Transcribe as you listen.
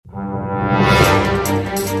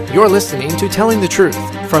You're listening to Telling the Truth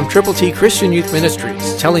from Triple T Christian Youth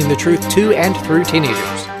Ministries, telling the truth to and through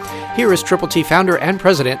teenagers. Here is Triple T founder and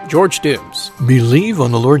president, George Dooms. Believe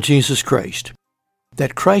on the Lord Jesus Christ,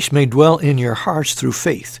 that Christ may dwell in your hearts through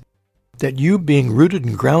faith, that you, being rooted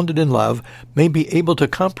and grounded in love, may be able to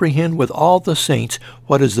comprehend with all the saints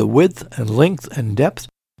what is the width and length and depth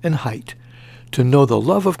and height, to know the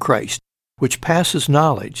love of Christ, which passes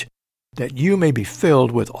knowledge, that you may be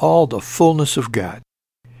filled with all the fullness of God.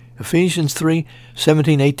 Ephesians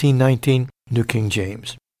 3:17, 18, 19, New King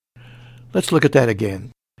James. Let's look at that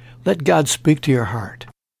again. Let God speak to your heart.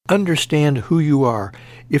 Understand who you are.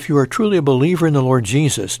 If you are truly a believer in the Lord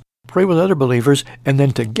Jesus, pray with other believers, and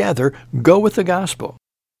then together go with the gospel.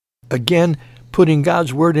 Again, putting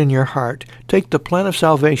God's word in your heart, take the plan of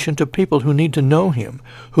salvation to people who need to know Him,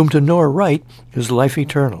 whom to know aright is life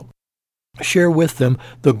eternal. Share with them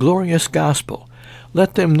the glorious gospel.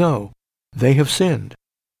 Let them know they have sinned.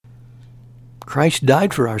 Christ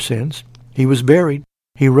died for our sins. He was buried.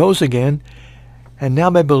 He rose again. And now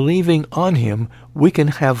by believing on Him, we can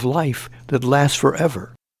have life that lasts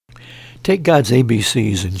forever. Take God's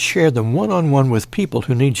ABCs and share them one-on-one with people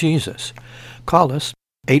who need Jesus. Call us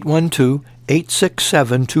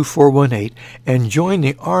 812-867-2418 and join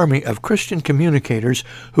the army of Christian communicators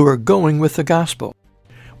who are going with the gospel.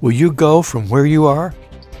 Will you go from where you are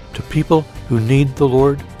to people who need the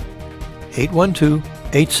Lord?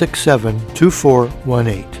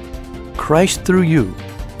 812-867-2418. Christ through you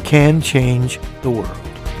can change the world.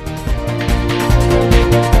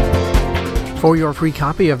 For your free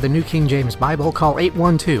copy of the New King James Bible, call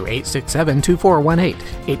 812-867-2418,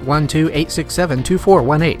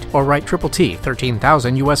 812-867-2418, or write Triple T,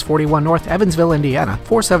 13,000 U.S. 41 North, Evansville, Indiana,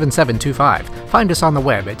 47725. Find us on the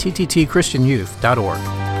web at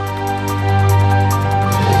tttchristianyouth.org.